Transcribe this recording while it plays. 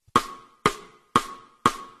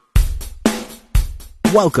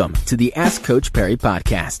Welcome to the Ask Coach Perry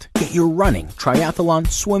podcast. Get your running,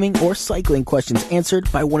 triathlon, swimming, or cycling questions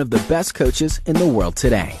answered by one of the best coaches in the world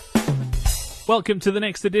today. Welcome to the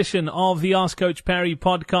next edition of the Ask Coach Perry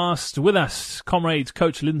podcast. With us, comrades,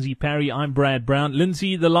 Coach Lindsay Perry. I'm Brad Brown.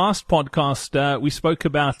 Lindsay, the last podcast, we spoke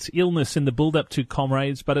about illness in the build-up to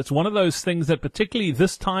comrades, but it's one of those things that particularly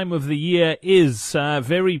this time of the year is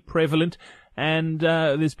very prevalent. And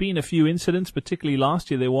there's been a few incidents, particularly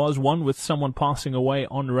last year. There was one with someone passing away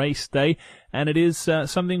on race day. And it is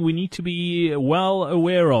something we need to be well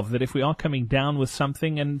aware of, that if we are coming down with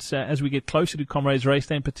something, and as we get closer to Comrades Race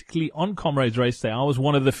Day, and particularly on Comrades Race Day, I was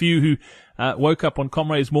one of the few who woke up on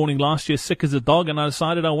Comrades morning last year sick as a dog, and I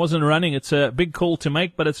decided I wasn't running. It's a big call to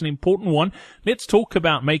make, but it's an important one. Let's talk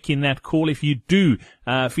about making that call. If you do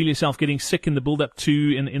feel yourself getting sick in the build-up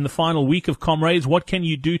to in the final week of Comrades, what can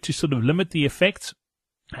you do to sort of limit the effects?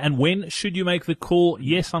 And when should you make the call,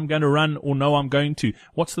 yes, I'm going to run, or no, I'm going to?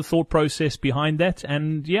 What's the thought process behind that?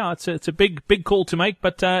 And yeah, it's a big call to make,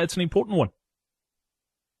 but it's an important one.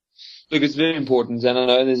 Look, it's very important, and I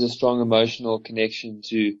know there's a strong emotional connection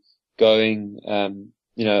to going,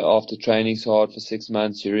 after training so hard for 6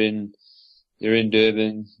 months, you're in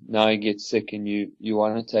Durban, now you get sick and you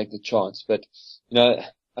want to take the chance. But, I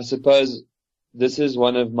suppose this is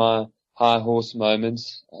one of my high horse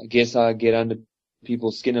moments. I guess I get under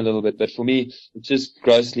people's skin a little bit, but for me, it's just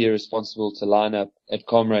grossly irresponsible to line up at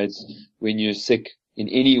Comrades when you're sick in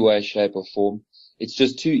any way, shape or form. It's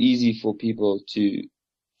just too easy for people to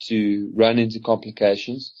run into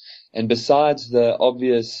complications. And besides the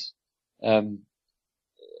obvious,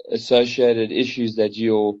 associated issues that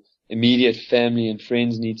your immediate family and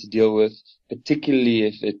friends need to deal with, particularly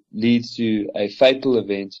if it leads to a fatal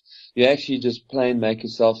event, you actually just plain make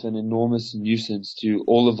yourself an enormous nuisance to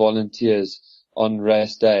all the volunteers on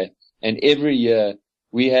race day. And every year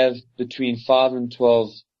we have between 5 and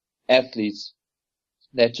 12 athletes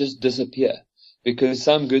that just disappear because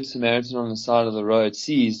some good Samaritan on the side of the road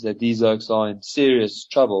sees that these oaks are in serious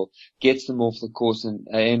trouble, gets them off the course, and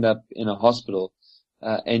they end up in a hospital.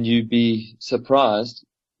 And you'd be surprised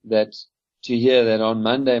to hear that on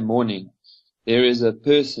Monday morning there is a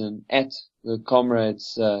person at the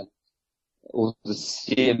Comrades or the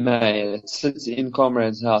CMA that sits in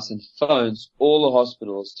Comrades' house and phones all the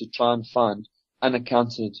hospitals to try and find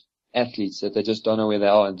unaccounted athletes that they just don't know where they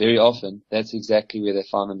are. And very often, that's exactly where they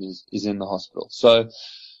find them is in the hospital. So,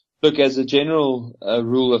 look, as a general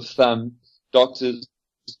rule of thumb, doctors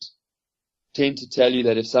tend to tell you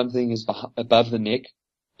that if something is above the neck,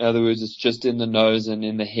 in other words, it's just in the nose and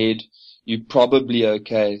in the head, you're probably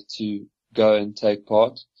okay to go and take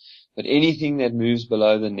part. But anything that moves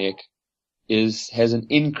below the neck has an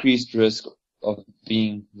increased risk of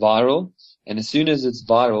being viral. And as soon as it's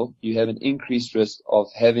viral, you have an increased risk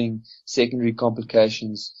of having secondary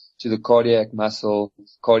complications to the cardiac muscle,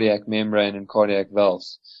 cardiac membrane, and cardiac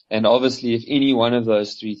valves. And obviously, if any one of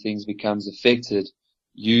those three things becomes affected,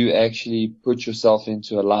 you actually put yourself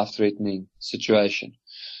into a life-threatening situation.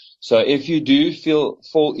 So if you do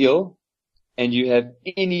fall ill and you have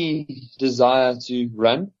any desire to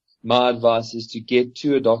run, my advice is to get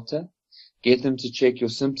to a doctor. Get them to check your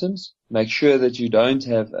symptoms, make sure that you don't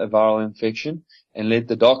have a viral infection, and let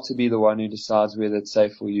the doctor be the one who decides whether it's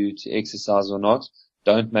safe for you to exercise or not.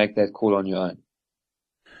 Don't make that call on your own.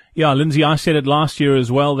 Yeah, Lindsay, I said it last year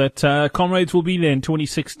as well that Comrades will be there in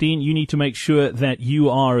 2016. You need to make sure that you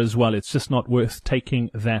are as well. It's just not worth taking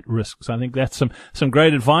that risk. So I think that's some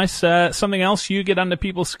great advice. Something else you get under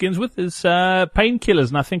people's skins with is painkillers.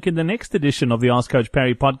 And I think in the next edition of the Ask Coach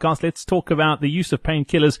Perry podcast, let's talk about the use of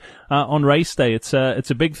painkillers on race day. It's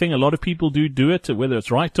a big thing. A lot of people do it, whether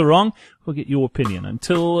it's right or wrong. We'll get your opinion.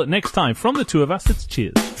 Until next time, from the two of us, it's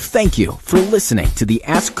cheers. Thank you for listening to the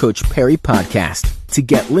Ask Coach Perry podcast. To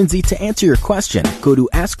get Lindsay to answer your question, go to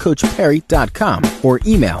AskCoachPerry.com or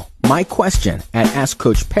email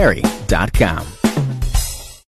myquestion@AskCoachPerry.com.